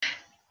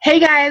Hey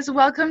guys,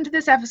 welcome to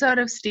this episode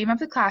of STEAM of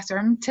the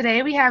Classroom.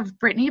 Today we have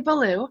Brittany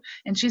Ballou,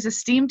 and she's a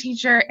STEAM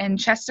teacher in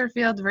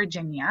Chesterfield,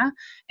 Virginia,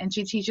 and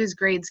she teaches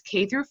grades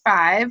K through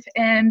 5.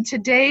 And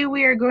today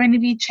we are going to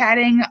be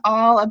chatting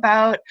all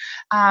about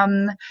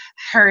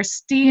her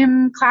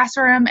STEAM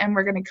classroom, and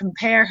we're going to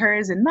compare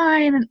hers and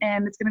mine,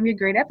 and it's going to be a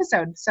great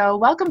episode. So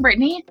welcome,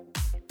 Brittany.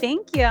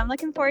 Thank you. I'm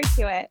looking forward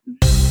to it.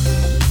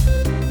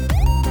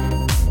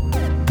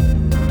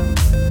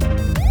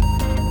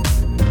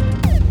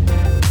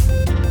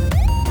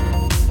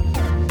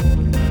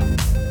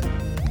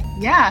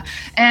 Yeah,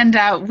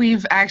 and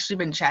we've actually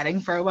been chatting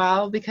for a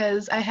while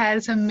because I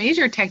had some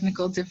major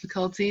technical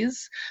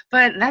difficulties,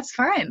 but that's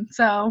fine.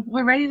 So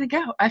we're ready to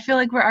go. I feel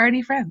like we're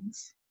already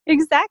friends.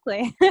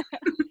 Exactly.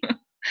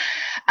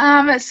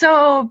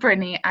 So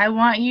Brittany, I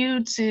want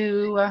you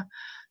to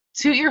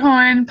toot your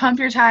horn, pump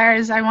your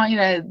tires. I want you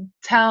to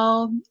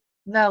tell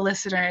the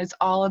listeners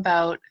all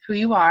about who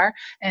you are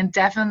and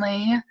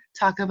definitely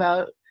talk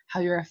about how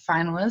you're a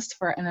finalist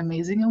for an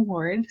amazing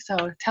award.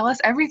 So tell us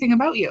everything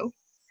about you.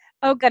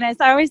 Oh, goodness.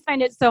 I always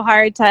find it so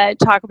hard to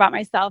talk about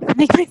myself and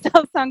make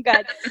myself sound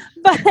good.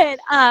 But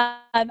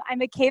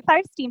I'm a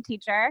K-5 STEAM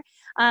teacher.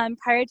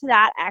 Prior to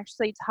that, I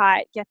actually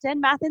taught gifted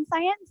math and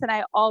science, and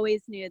I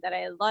always knew that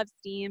I love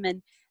STEAM,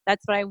 and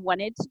that's what I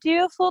wanted to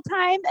do full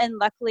time. And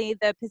luckily,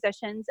 the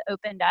positions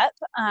opened up,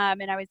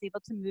 and I was able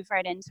to move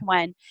right into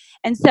one.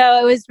 And so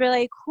it was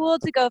really cool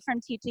to go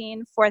from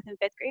teaching 4th and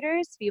 5th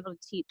graders to be able to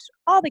teach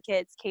all the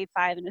kids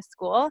K-5 in a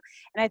school.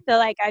 And I feel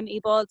like I'm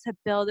able to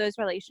build those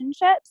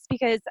relationships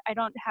because I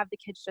don't have the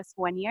kids just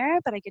 1 year,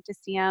 but I get to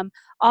see them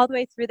all the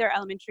way through their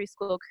elementary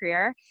school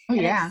career. Oh,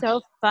 and yeah. It's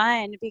so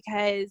fun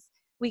because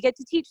we get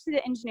to teach through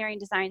the engineering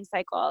design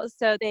cycle.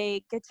 So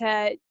they get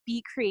to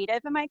be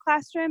creative in my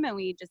classroom, and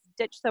we just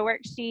ditch the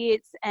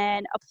worksheets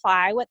and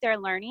apply what they're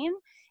learning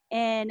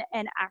in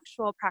an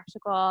actual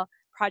practical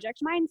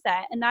project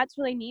mindset. And that's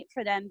really neat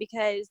for them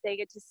because they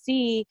get to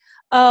see,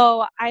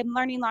 oh, I'm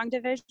learning long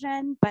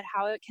division, but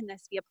how can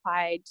this be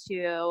applied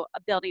to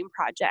a building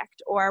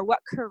project? Or what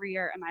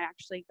career am I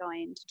actually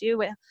going to do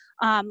with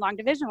long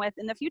division with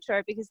in the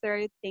future? Because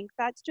they think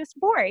that's just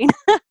boring.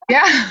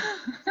 Yeah.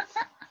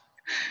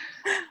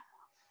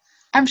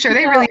 I'm sure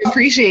they really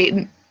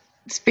appreciate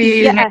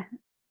being,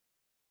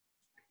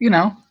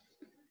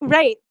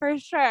 Right, for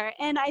sure.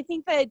 And I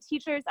think the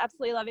teachers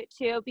absolutely love it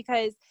too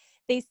because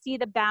they see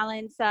the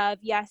balance of,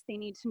 yes, they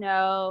need to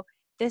know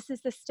this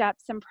is the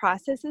steps and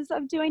processes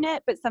of doing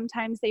it, but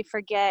sometimes they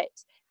forget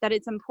that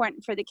it's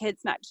important for the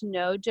kids not to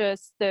know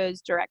just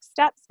those direct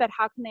steps, but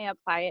how can they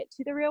apply it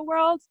to the real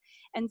world?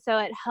 And so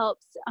it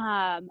helps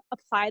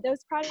apply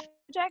those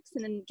projects,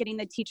 and then getting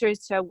the teachers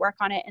to work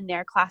on it in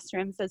their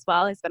classrooms as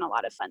well has been a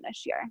lot of fun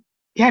this year.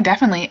 Yeah,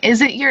 definitely.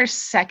 Is it your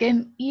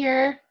second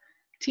year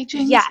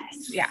teaching?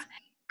 Yes. Yeah.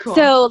 Cool.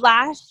 So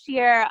last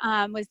year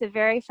was the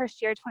very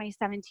first year,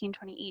 2017,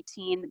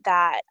 2018,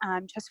 that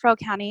Chesterfield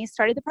County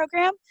started the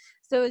program.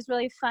 So it was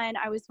really fun.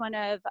 I was one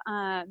of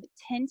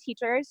 10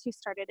 teachers who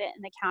started it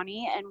in the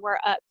county, and we're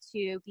up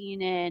to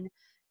being in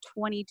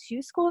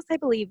 22 schools, I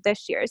believe,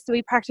 this year. So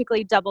we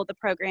practically doubled the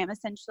program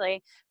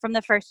essentially from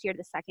the first year to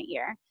the second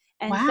year.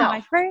 And so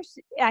my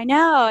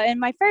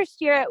first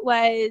year it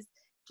was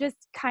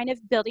just kind of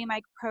building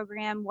my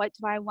program. What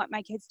do I want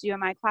my kids to do in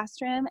my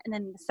classroom? And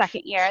then the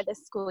second year,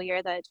 this school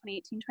year, the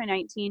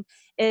 2018-2019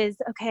 is,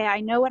 okay,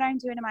 I know what I'm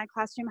doing in my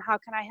classroom. How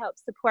can I help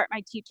support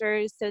my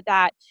teachers so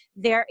that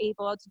they're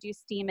able to do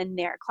STEAM in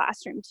their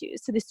classroom too?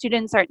 So the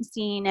students aren't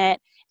seeing it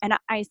in an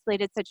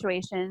isolated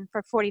situation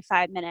for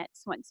 45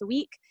 minutes once a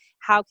week.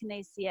 How can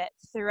they see it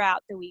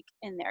throughout the week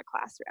in their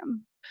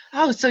classroom?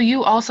 Oh, so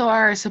you also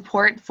are a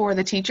support for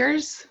the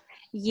teachers?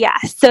 Yeah,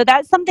 so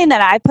that's something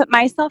that I put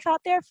myself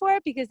out there for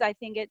because I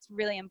think it's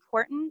really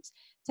important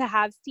to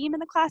have STEAM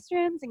in the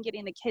classrooms and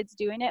getting the kids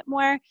doing it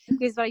more,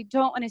 because what I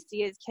don't want to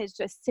see is kids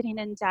just sitting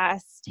in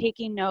desks,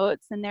 taking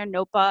notes in their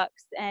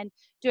notebooks and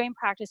doing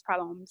practice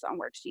problems on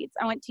worksheets.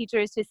 I want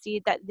teachers to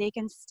see that they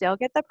can still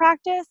get the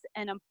practice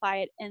and apply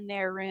it in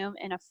their room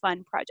in a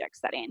fun project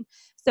setting.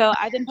 So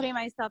I've been putting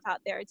myself out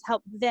there to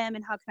help them,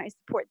 and how can I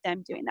support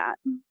them doing that?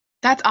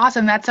 That's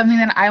awesome. That's something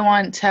that I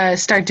want to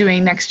start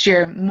doing next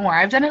year more.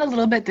 I've done it a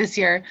little bit this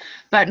year,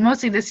 but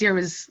mostly this year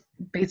was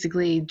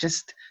basically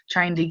just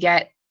trying to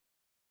get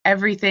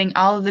everything,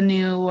 all of the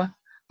new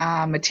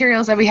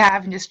materials that we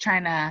have, and just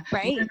trying to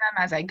learn them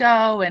as I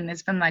go. And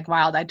it's been like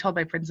wild. I told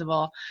my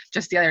principal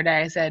just the other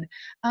day, I said,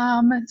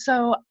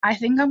 so I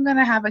think I'm going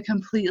to have a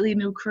completely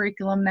new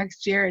curriculum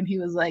next year. And he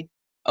was like,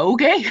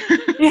 okay.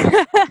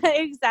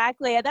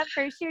 Exactly. That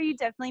first year, you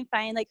definitely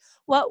find like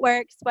what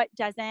works, what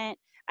doesn't.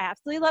 I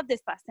absolutely love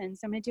this lesson,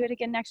 so I'm going to do it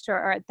again next year.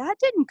 Or that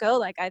didn't go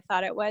like I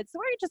thought it would, so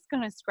we're just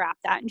going to scrap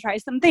that and try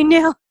something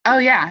new. Oh,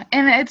 yeah.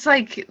 And it's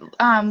like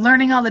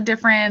learning all the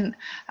different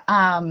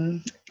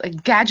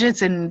like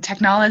gadgets and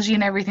technology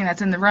and everything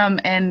that's in the room,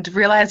 and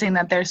realizing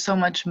that there's so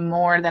much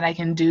more that I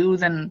can do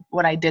than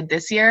what I did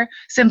this year,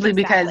 simply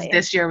because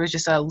this year was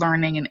just a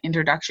learning and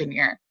introduction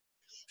year.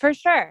 For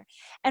sure.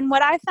 And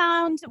what I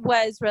found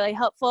was really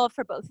helpful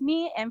for both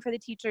me and for the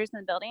teachers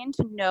in the building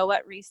to know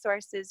what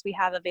resources we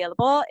have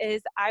available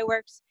is I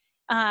worked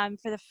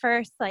for the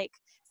first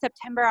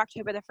September,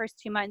 October, the first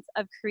 2 months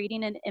of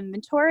creating an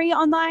inventory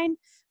online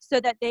so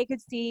that they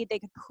could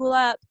pull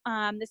up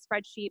the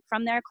spreadsheet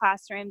from their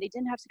classroom. They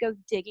didn't have to go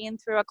digging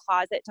through a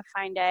closet to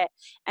find it.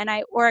 And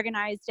I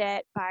organized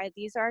it by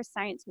these are our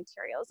science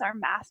materials, our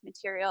math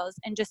materials,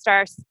 and just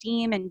our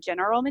STEAM and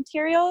general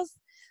materials.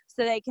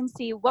 So they can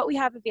see what we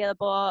have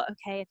available.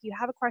 Okay, if you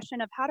have a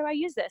question of how do I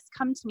use this,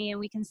 come to me and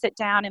we can sit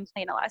down and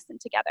plan a lesson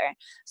together.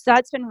 So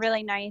that's been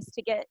really nice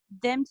to get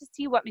them to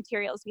see what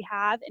materials we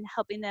have and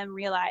helping them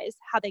realize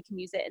how they can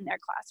use it in their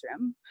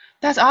classroom.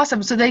 That's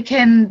awesome. So they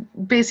can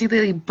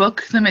basically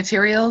book the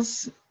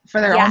materials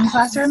for their own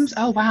classrooms?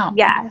 Oh, wow.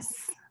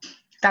 Yes.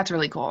 That's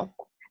really cool.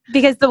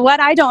 Because what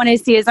I don't want to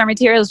see is our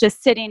materials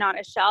just sitting on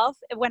a shelf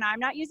when I'm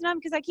not using them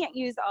because I can't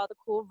use all the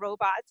cool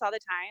robots all the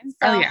time.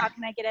 So how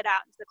can I get it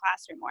out into the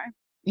classroom more?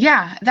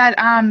 Yeah,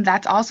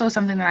 that's also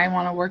something that I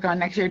want to work on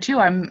next year too.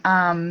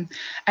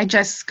 I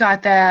just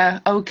got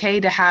the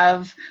okay to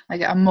have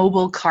like a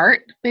mobile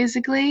cart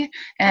basically,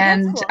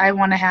 and cool. I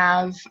want to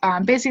have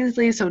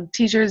basically so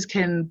teachers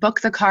can book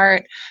the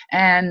cart,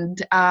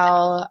 and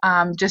I'll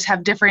just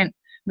have different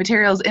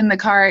materials in the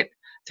cart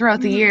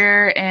throughout the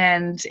year,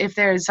 and if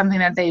there's something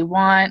that they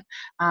want,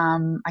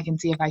 I can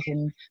see if I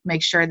can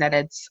make sure that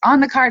it's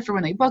on the card for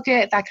when they book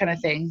it, that kind of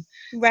thing.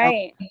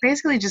 Right. So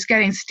basically just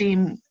getting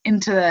STEAM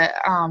into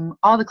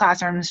all the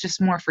classrooms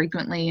just more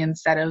frequently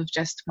instead of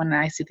just when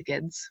I see the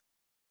kids.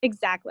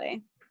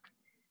 Exactly.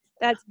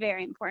 That's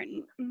very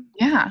important.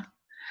 Yeah.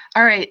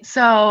 All right.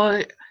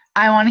 So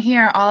I want to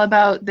hear all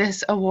about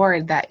this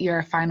award that you're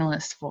a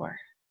finalist for.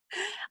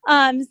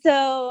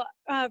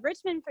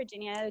 Richmond,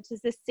 Virginia, which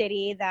is the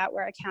city that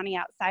we're a county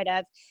outside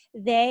of,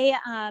 they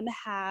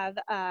have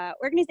an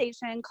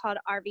organization called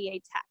RVA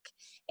Tech,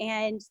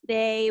 and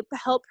they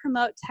help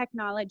promote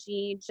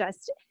technology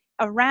just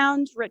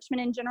around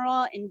Richmond in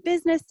general, in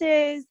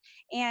businesses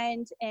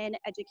and in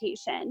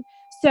education.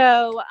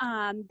 So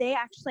they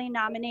actually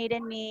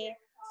nominated me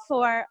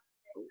for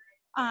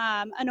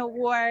an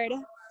award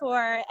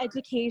for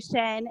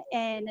education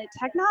in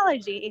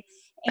technology.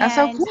 That's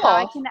so And cool. how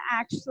I can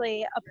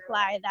actually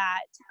apply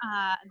that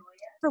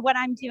for what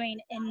I'm doing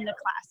in the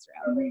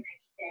classroom.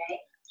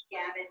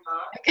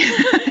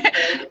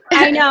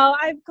 I know,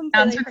 I've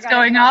completely forgot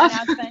going off.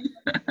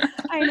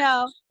 I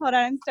know. Hold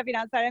on, I'm stepping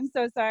outside. I'm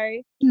so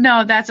sorry.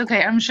 No, that's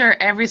okay. I'm sure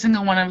every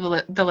single one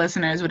of the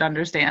listeners would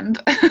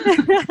understand.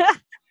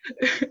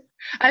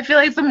 I feel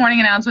like the morning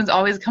announcements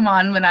always come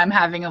on when I'm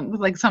having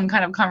some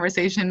kind of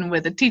conversation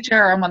with a teacher,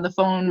 or I'm on the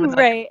phone with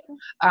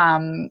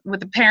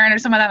with a parent or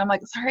something like that. I'm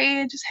like,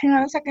 sorry, just hang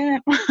on a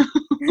second.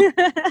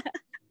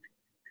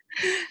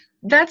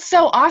 That's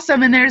so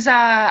awesome. And there's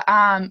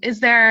is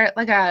there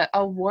like a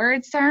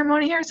award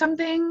ceremony or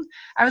something?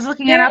 I was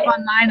looking it up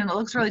online and it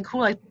looks really cool.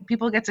 Like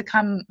people get to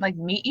come like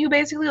meet you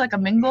basically, like a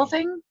mingle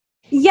thing.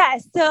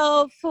 Yes.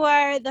 So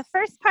for the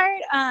first part,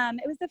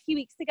 it was a few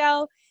weeks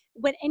ago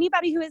when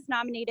anybody who was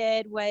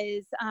nominated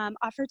was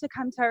offered to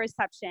come to a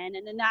reception,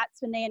 and then that's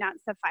when they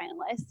announced the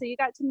finalists. So you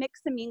got to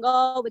mix and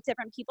mingle with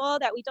different people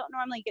that we don't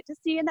normally get to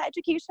see in the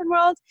education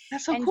world.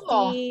 That's so and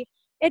cool. See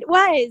it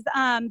was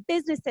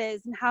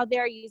businesses and how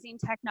they're using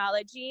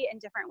technology in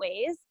different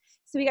ways.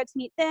 So we got to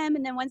meet them,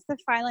 and then once the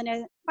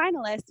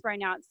finalists were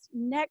announced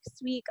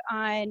next week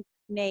on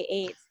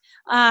May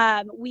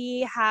 8th,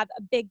 we have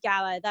a big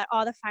gala that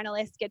all the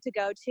finalists get to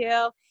go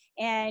to.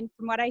 And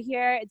from what I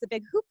hear, it's a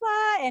big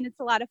hoopla and it's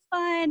a lot of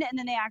fun. And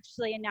then they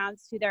actually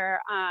announce who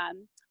their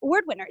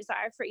award winners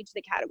are for each of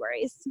the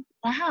categories.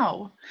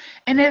 Wow.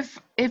 And if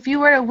you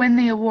were to win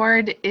the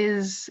award,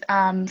 is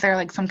there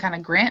like some kind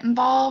of grant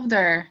involved,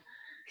 or?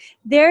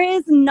 There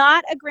is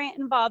not a grant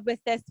involved with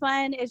this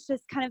one. It's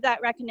just kind of that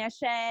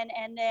recognition.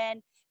 And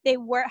then they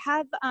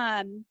have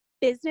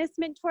business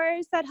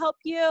mentors that help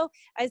you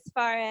as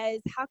far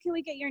as how can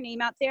we get your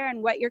name out there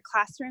and what your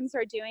classrooms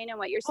are doing and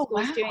what your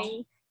school's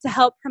doing to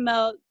help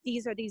promote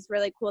these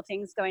really cool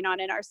things going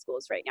on in our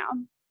schools right now.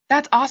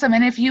 That's awesome.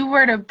 And if you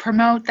were to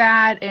promote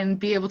that and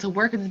be able to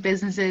work with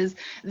businesses,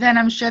 then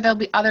I'm sure there'll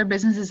be other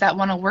businesses that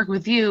want to work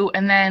with you,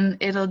 and then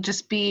it'll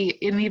just be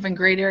an even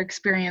greater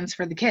experience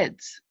for the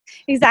kids.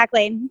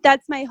 Exactly.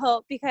 That's my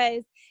hope,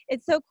 because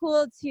it's so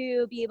cool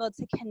to be able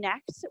to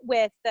connect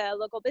with the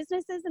local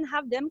businesses and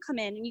have them come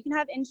in. And you can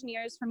have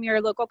engineers from your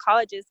local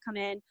colleges come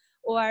in,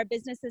 or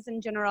businesses in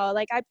general.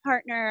 Like I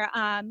partner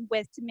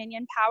with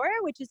Dominion Power,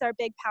 which is our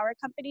big power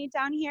company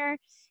down here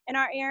in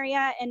our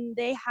area, and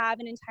they have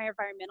an entire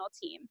environmental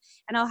team.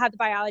 And I'll have the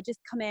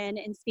biologists come in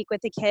and speak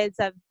with the kids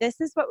of this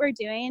is what we're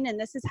doing, and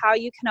this is how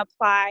you can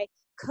apply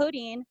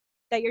coding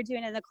that you're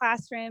doing in the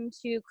classroom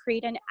to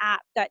create an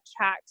app that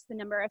tracks the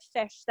number of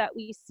fish that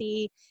we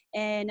see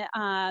in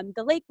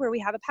the lake where we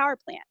have a power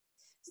plant.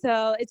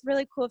 So it's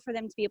really cool for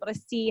them to be able to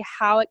see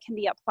how it can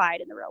be applied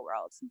in the real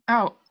world.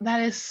 Oh,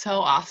 that is so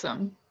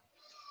awesome.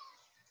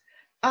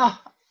 Oh,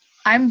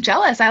 I'm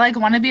jealous. I like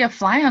want to be a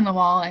fly on the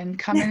wall and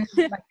come in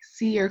and like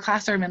see your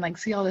classroom and like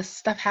see all this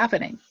stuff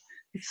happening.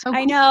 It's so I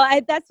cool.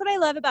 know. That's what I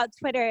love about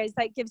Twitter is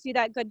that gives you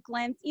that good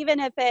glimpse, even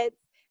if it's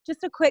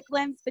just a quick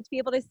glimpse, but to be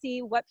able to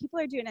see what people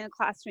are doing in the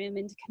classroom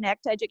and to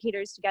connect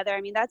educators together.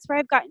 I mean, that's where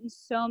I've gotten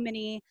so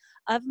many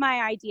of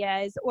my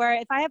ideas. Or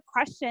if I have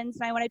questions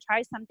and I want to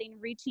try something,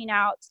 reaching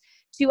out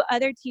to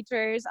other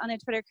teachers on the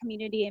Twitter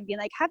community and being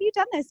like, have you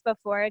done this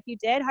before? If you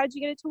did, how did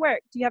you get it to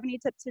work? Do you have any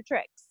tips or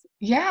tricks?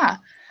 Yeah.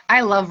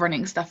 I love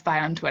running stuff by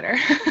on Twitter.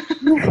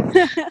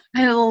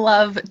 I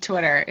love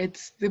Twitter.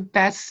 It's the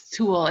best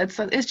tool.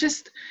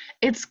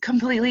 It's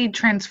completely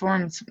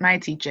transformed my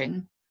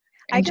teaching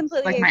I and just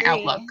completely like my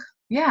outlook. agree.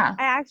 Yeah.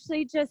 I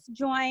actually just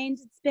joined,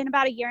 it's been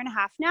about a year and a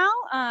half now,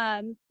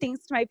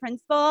 thanks to my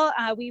principal.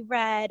 We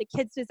read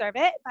Kids Deserve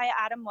It by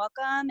Adam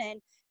Welcome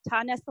and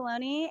Todd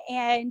Nessaloni,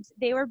 and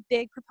they were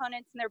big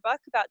proponents in their book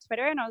about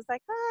Twitter, and I was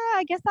like,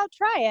 I guess I'll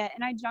try it.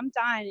 And I jumped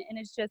on, and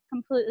it's just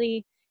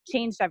completely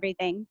changed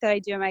everything that I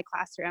do in my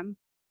classroom.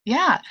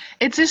 Yeah.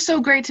 It's just so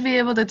great to be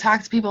able to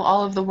talk to people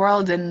all over the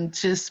world and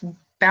just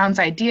bounce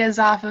ideas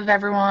off of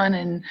everyone.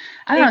 And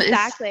I don't know,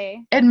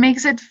 Exactly. it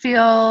makes it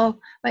feel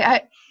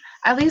like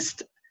at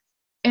least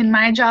in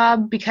my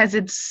job,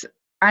 because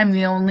I'm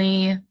the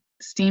only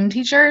STEAM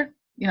teacher,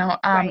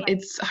 Right.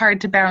 it's hard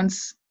to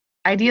bounce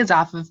ideas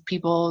off of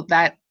people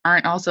that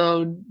aren't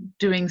also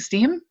doing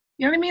STEAM.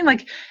 You know what I mean?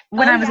 Like Oh,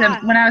 yeah.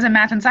 when I was a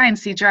math and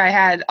science teacher, I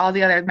had all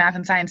the other math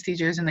and science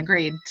teachers in the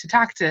grade to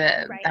talk to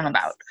them Right.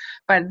 about.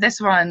 But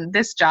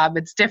this job,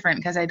 it's different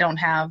because I don't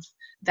have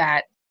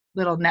that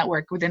little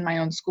network within my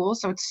own school.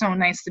 So it's so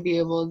nice to be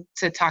able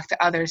to talk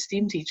to other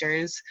STEAM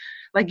teachers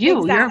like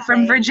you. You're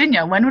from Exactly.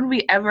 Virginia. When would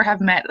we ever have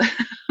met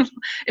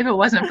if it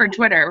wasn't for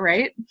Twitter,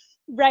 right?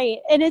 Right.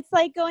 And it's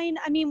like I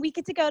mean, we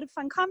get to go to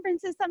fun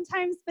conferences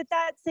sometimes, but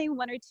that's a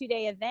 1 or 2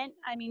 day event.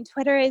 I mean,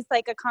 Twitter is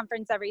like a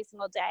conference every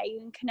single day.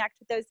 You can connect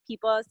with those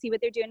people, see what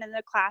they're doing in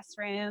the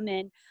classroom.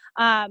 And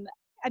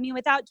I mean,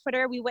 without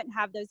Twitter, we wouldn't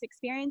have those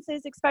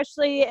experiences,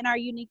 especially in our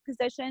unique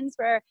positions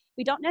where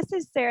we don't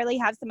necessarily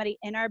have somebody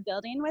in our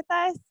building with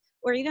us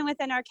or even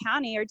within our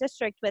county or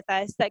district with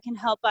us that can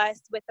help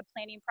us with the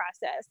planning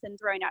process and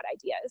throwing out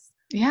ideas.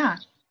 Yeah.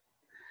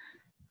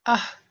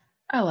 Oh,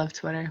 I love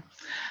Twitter.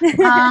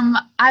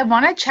 I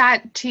want to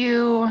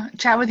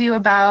chat with you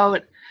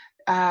about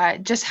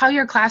just how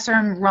your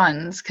classroom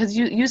runs, because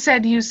you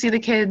said you see the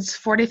kids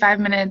 45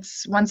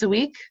 minutes once a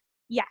week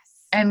Yes,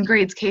 and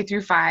grades K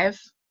through 5.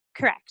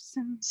 correct.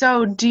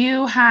 So do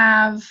you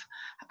have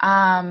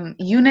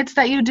units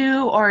that you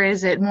do, or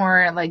is it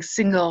more like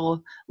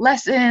single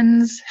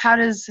lessons? How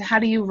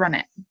do you run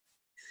it?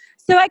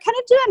 So I kind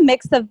of do a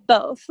mix of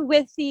both.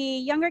 With the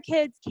younger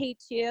kids,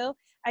 K2,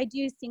 I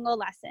do single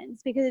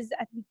lessons because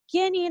at the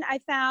beginning I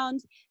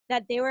found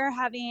that they were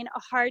having a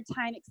hard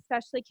time,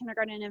 especially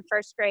kindergarten and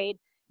first grade,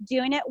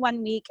 doing it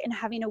 1 week and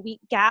having a week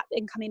gap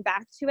and coming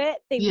back to it.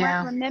 They weren't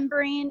Yeah.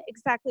 remembering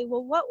exactly,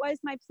 well, what was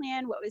my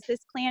plan? What was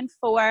this plan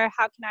for?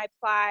 How can I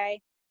apply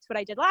to what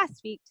I did last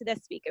week to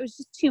this week? It was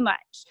just too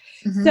much.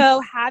 Hmm.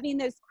 So having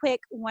those quick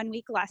 1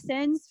 week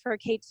lessons for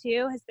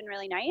K2 has been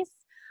really nice,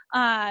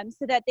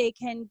 so that they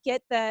can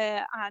get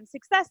the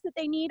success that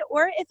they need.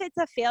 Or if it's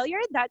a failure,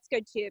 that's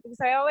good too, because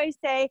I always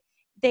say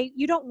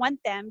you don't want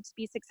them to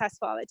be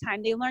successful all the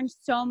time. They learn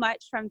so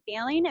much from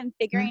failing and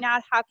figuring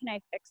out how can I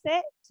fix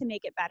it to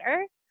make it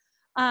better.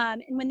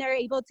 And when they're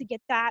able to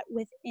get that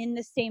within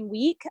the same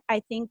week, I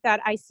think that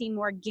I see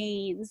more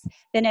gains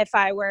than if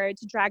I were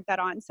to drag that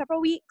on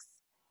several weeks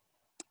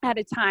at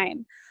a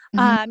time.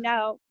 Hmm.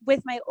 Now,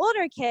 with my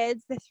older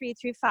kids, the 3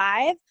 through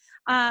 5,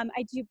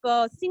 I do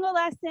both single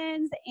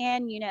lessons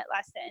and unit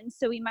lessons.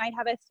 So we might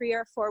have a 3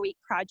 or 4 week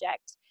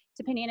project,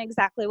 depending on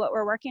exactly what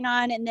we're working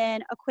on, and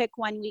then a quick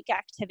 1 week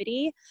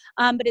activity.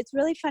 But it's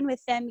really fun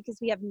with them because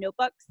we have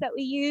notebooks that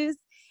we use,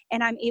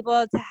 and I'm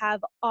able to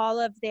have all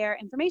of their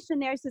information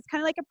there. So it's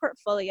kind of like a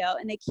portfolio,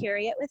 and they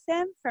carry it with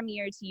them from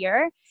year to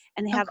year.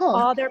 And they Oh, have cool.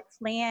 all their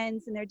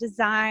plans and their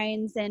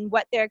designs and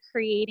what they're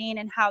creating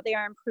and how they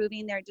are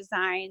improving their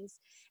designs.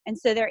 And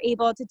so they're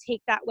able to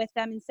take that with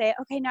them and say,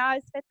 okay, now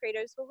as fifth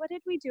graders, well, what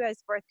did we do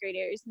as fourth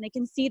graders? And they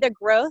can see the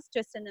growth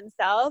just in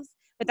themselves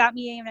without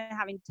me even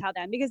having to tell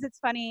them. Because it's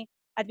funny,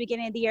 at the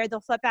beginning of the year,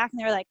 they'll flip back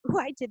and they're like, oh,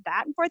 I did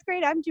that in fourth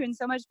grade. I'm doing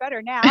so much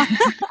better now.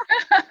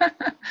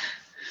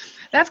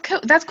 That's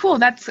cool. That's cool.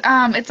 That's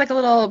it's like a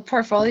little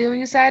portfolio,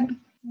 you said.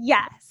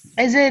 Yes.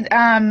 Is it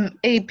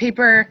a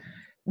paper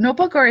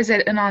notebook or is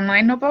it an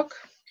online notebook?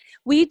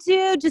 We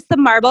do just the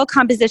marble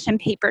composition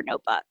paper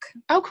notebook.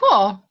 Oh,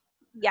 cool.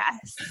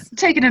 Yes.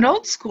 Taking it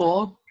old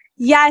school.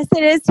 Yes,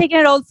 it is taking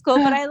it old school,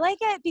 but I like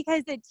it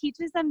because it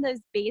teaches them those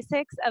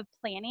basics of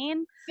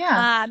planning,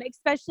 Yeah.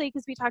 especially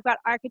because we talk about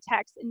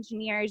architects,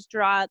 engineers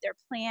draw out their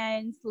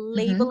plans, Hmm.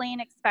 labeling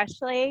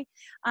especially.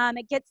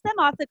 It gets them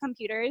off the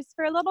computers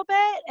for a little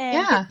bit and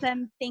Yeah. gets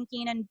them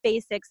thinking in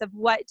basics of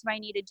what do I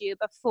need to do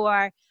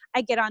before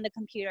I get on the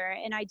computer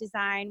and I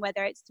design,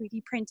 whether it's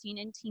 3D printing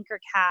in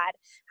Tinkercad.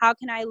 How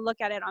can I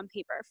look at it on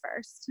paper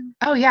first?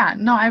 Oh, yeah.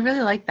 No, I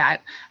really like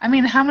that. I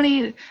mean, how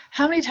many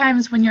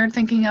times when you're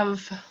thinking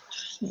of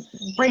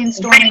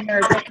brainstorming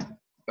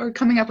or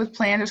coming up with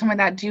plans or something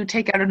like that, do you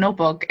take out a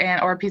notebook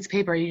or a piece of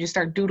paper, you just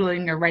start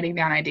doodling or writing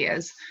down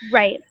ideas?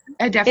 Right.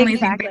 I definitely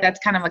Exactly. think that's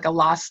kind of like a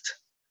lost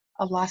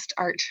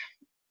art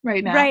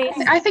right now. Right.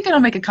 I think it'll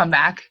make a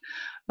comeback.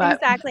 But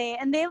Exactly.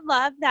 And they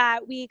love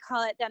that we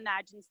call it the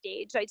Imagine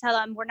stage. I tell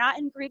them, we're not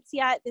in groups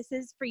yet. This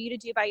is for you to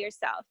do by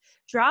yourself.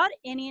 Draw out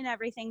any and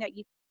everything that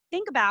you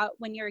think about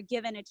when you're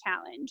given a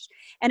challenge.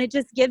 And it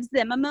just gives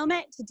them a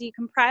moment to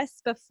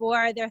decompress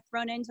before they're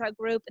thrown into a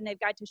group and they've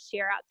got to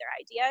share out their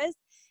ideas.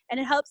 And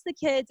it helps the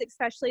kids,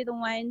 especially the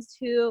ones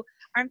who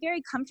aren't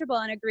very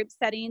comfortable in a group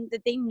setting,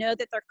 that they know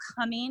that they're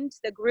coming to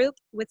the group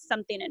with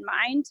something in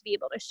mind to be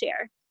able to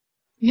share.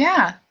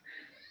 Yeah,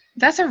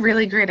 that's a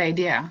really great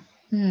idea.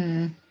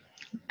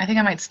 I think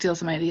I might steal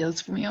some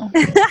ideas from you.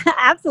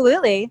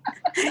 Absolutely.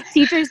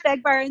 Teachers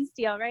beg, borrow, and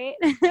steal, right?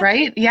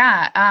 Right?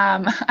 Yeah.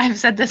 I've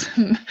said this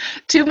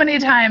too many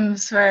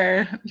times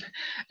for,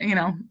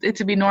 it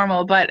to be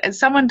normal. But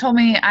someone told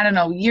me, I don't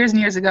know, years and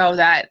years ago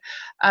that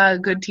a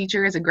good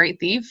teacher is a great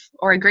thief,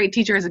 or a great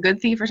teacher is a good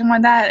thief, or something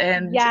like that.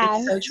 And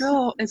Yes. It's so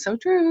true. It's so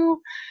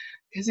true.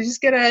 Because you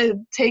just gotta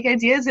take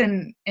ideas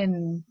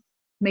and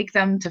make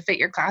them to fit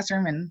your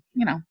classroom and,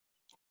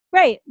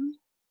 Right.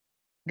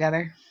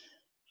 together.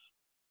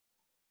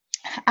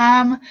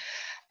 All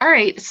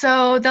right,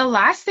 so the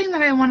last thing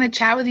that I want to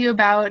chat with you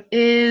about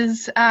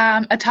is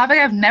a topic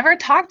I've never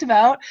talked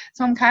about,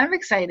 so I'm kind of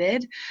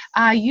excited.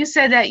 You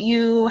said that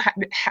you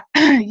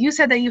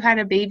had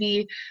a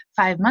baby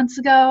 5 months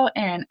ago,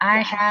 and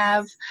I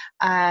have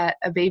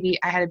a baby.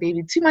 I had a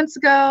baby 2 months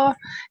ago,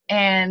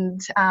 and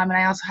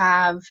I also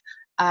have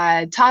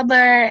a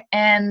toddler.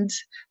 And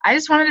I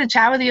just wanted to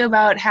chat with you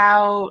about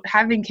how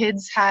having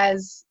kids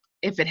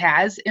if it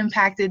has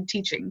impacted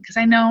teaching, because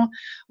I know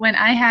when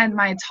I had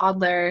my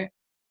toddler,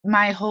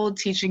 my whole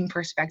teaching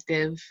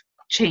perspective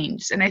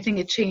changed, and I think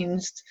it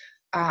changed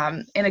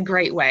in a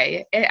great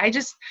way.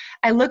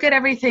 I look at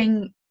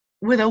everything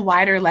with a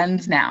wider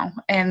lens now,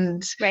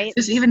 and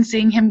just even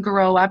seeing him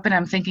grow up, and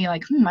I'm thinking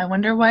like, I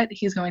wonder what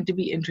he's going to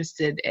be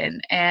interested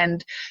in,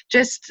 and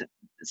just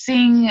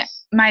seeing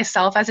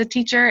myself as a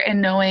teacher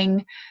and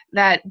knowing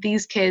that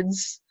these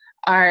kids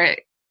are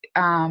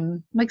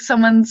like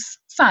someone's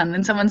son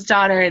and someone's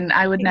daughter, and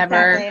I would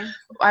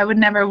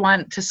never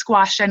want to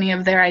squash any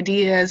of their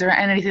ideas or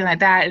anything like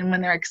that. And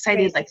when they're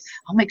excited, like,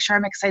 I'll make sure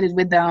I'm excited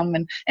with them,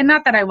 and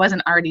not that I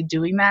wasn't already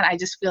doing that. I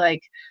just feel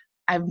like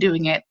I'm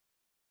doing it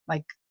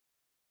like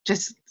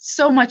just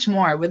so much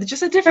more with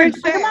just a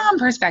different like a mom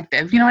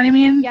perspective. You know what I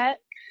mean? Yeah.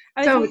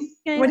 So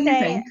what do you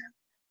think?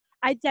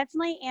 It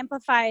definitely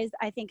amplifies,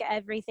 I think,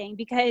 everything,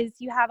 because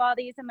you have all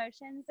these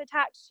emotions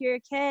attached to your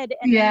kid,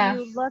 and then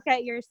you look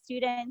at your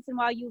students, and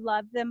while you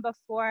love them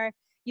before,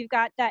 you've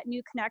got that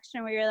new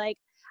connection where you're like,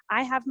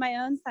 I have my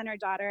own son or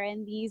daughter,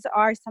 and these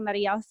are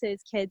somebody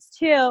else's kids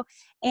too,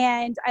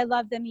 and I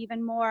love them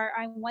even more.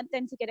 I want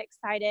them to get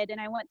excited, and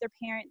I want their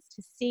parents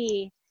to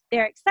see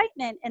their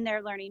excitement in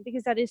their learning,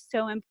 because that is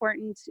so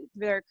important to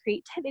their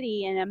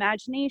creativity and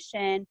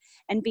imagination,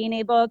 and being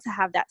able to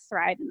have that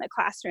thrive in the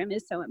classroom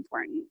is so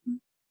important.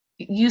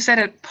 You said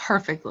it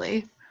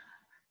perfectly.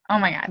 Oh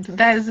my God.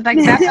 That's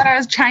what I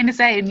was trying to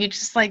say. And you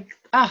just like,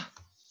 oh,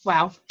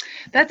 wow.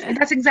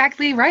 That's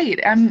exactly right.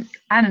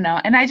 I don't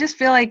know. And I just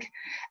feel like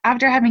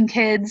after having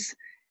kids,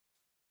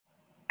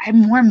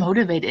 I'm more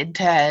motivated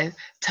to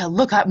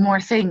look up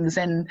more things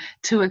and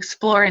to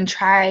explore and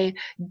try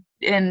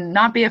and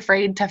not be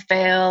afraid to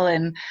fail.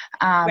 And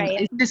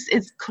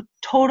it's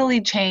totally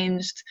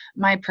changed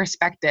my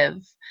perspective,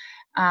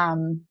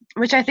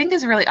 which I think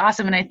is really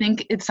awesome. And I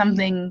think it's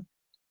something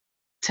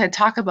to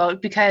talk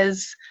about,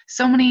 because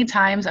so many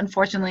times,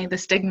 unfortunately, the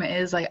stigma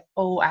is like,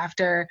 oh,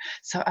 after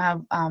a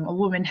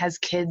woman has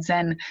kids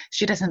and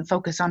she doesn't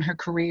focus on her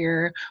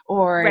career,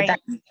 or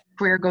that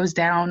career goes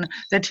down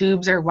the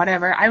tubes or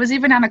whatever. I was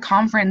even at a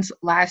conference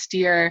last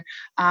year.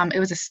 It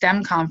was a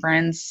STEM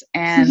conference,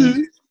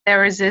 and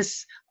there was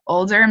this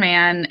older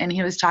man, and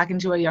he was talking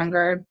to a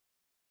younger,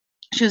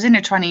 she was in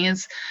her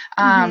 20s,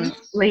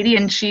 lady,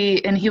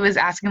 and he was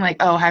asking like,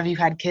 oh, have you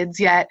had kids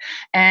yet?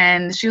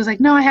 And she was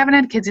like, no, I haven't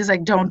had kids. He's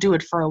like, don't do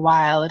it for a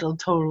while. It'll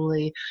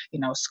totally,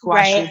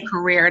 squash your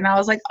career. And I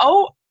was like,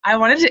 oh, I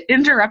wanted to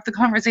interrupt the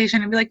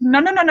conversation and be like,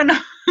 no.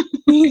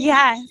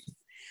 Yes,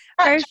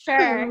 for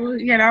sure.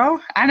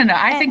 I don't know.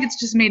 I think it's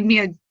just made me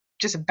a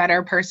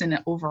better person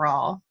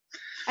overall.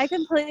 I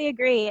completely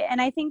agree.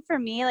 And I think for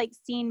me, like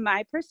seeing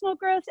my personal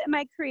growth in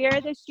my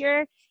career this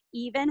year,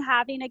 even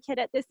having a kid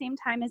at the same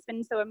time has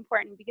been so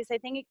important, because I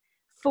think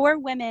for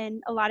women,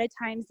 a lot of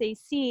times they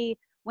see,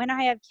 when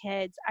I have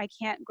kids, I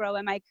can't grow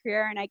in my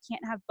career, and I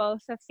can't have both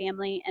the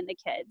family and the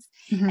kids.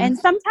 And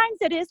sometimes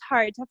it is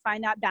hard to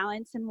find that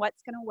balance in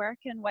what's going to work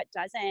and what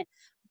doesn't.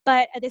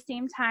 But at the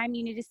same time,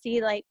 you need to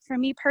see, like, for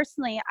me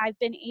personally, I've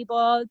been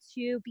able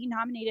to be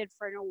nominated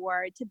for an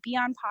award, to be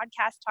on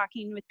podcasts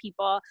talking with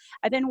people.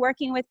 I've been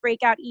working with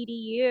Breakout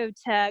EDU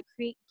to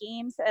create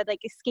games, like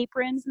escape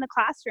rooms in the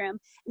classroom.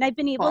 And I've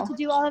been able to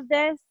do all of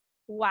this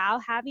while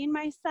having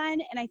my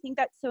son. And I think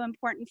that's so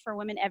important for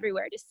women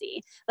everywhere to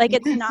see. Like,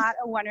 it's not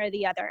a one or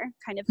the other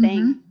kind of thing.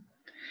 Mm-hmm.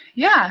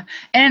 Yeah.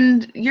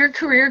 And your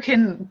career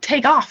can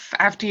take off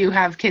after you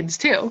have kids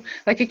too.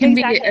 Like, it can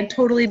be a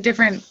totally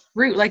different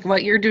route. Like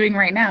what you're doing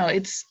right now,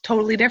 it's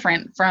totally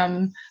different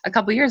from a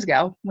couple years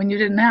ago when you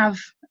didn't have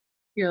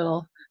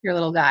your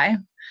little guy.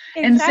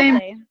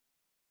 Exactly.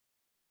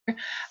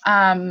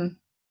 And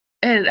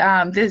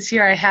same, this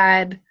year I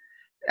had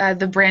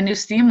the brand new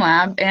STEAM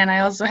lab, and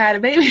I also had a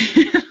baby.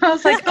 I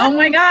was like, oh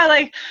my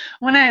God,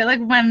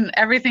 when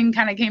everything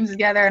kind of came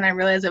together and I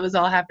realized it was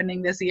all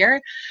happening this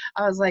year,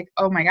 I was like,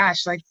 oh my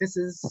gosh, like this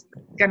is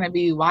going to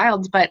be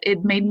wild. But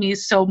it made me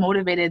so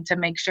motivated to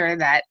make sure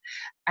that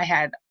I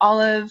had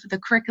all of the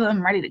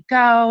curriculum ready to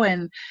go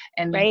and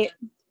right.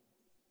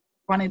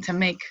 wanted to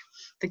make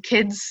the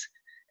kids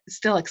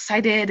still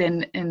excited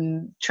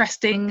and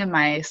trusting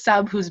my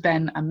sub, who's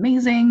been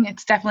amazing.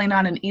 It's definitely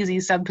not an easy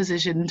sub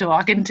position to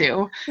walk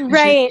into.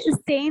 Right.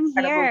 Same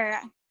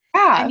here.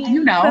 Yeah, I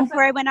mean,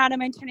 before I went out on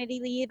maternity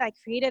leave, I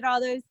created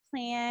all those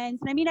plans.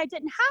 And I mean, I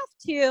didn't have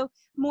to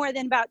more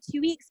than about 2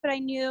 weeks, but I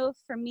knew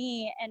for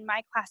me and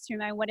my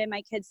classroom, I wanted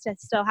my kids to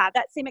still have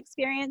that same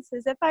experience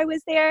as if I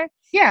was there.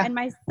 Yeah. And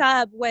my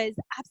sub was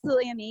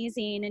absolutely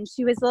amazing. And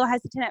she was a little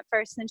hesitant at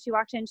first. And she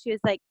walked in, she was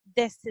like,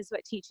 this is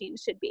what teaching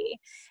should be.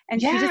 And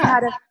she just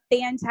had a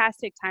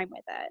fantastic time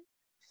with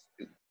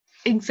it.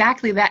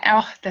 Exactly that.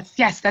 Oh, that's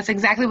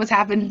exactly what's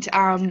happened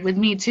with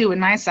me too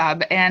and my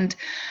sub. And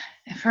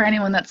for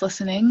anyone that's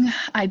listening,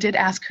 I did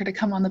ask her to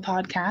come on the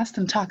podcast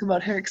and talk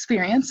about her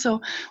experience. So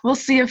we'll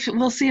see if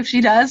she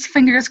does.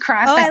 Fingers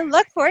crossed. Oh, I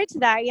look forward to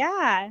that.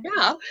 Yeah.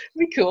 Yeah, it'd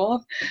be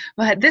cool.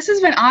 But this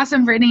has been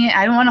awesome, Brittany.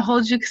 I don't want to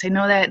hold you because I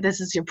know that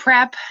this is your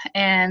prep,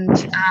 and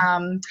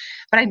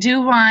but I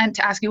do want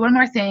to ask you one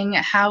more thing.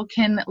 How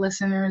can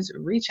listeners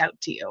reach out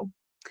to you?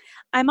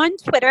 I'm on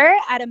Twitter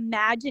at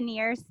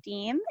Imagineer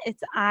Steam.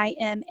 It's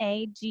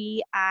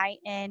IMAGINEER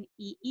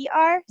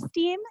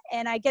Steam.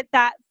 And I get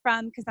that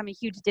from, because I'm a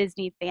huge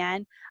Disney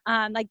fan,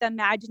 like the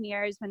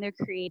Imagineers when they're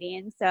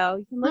creating. So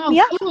you can look me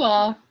up.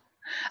 Cool.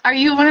 Are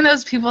you one of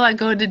those people that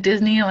go to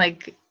Disney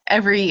like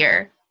every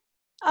year?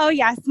 Oh,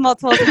 yes,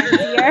 multiple times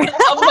a year.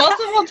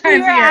 Multiple times a year.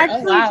 We were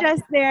actually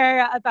just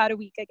there about a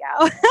week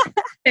ago.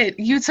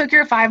 You took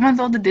your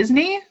 5-month-old to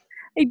Disney?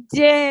 I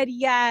did,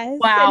 yes.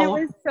 Wow. And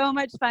it was so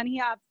much fun. He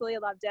absolutely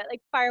loved it.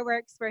 Like,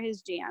 fireworks were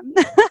his jam.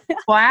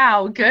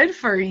 Wow, good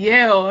for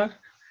you.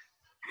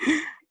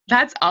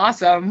 That's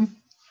awesome.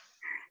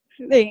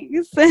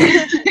 Thanks.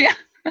 Yeah.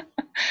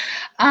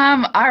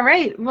 All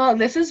right. Well,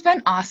 this has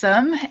been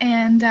awesome,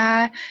 and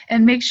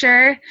make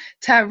sure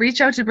to reach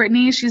out to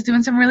Brittany. She's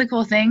doing some really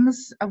cool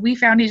things. We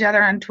found each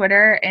other on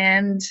Twitter,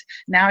 and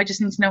now I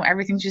just need to know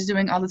everything she's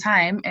doing all the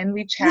time. And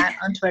we chat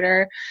on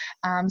Twitter.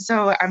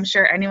 So I'm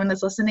sure anyone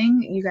that's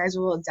listening, you guys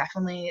will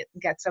definitely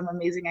get some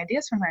amazing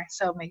ideas from her.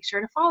 So make sure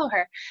to follow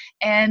her.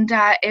 And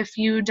if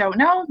you don't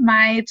know,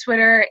 my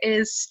Twitter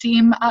is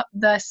Steam Up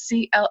the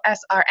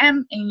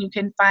CLSRM, and you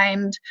can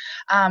find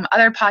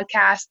other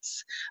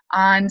podcasts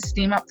on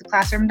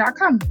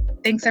SteamUpTheClassroom.com.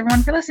 Thanks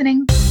everyone for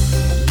listening.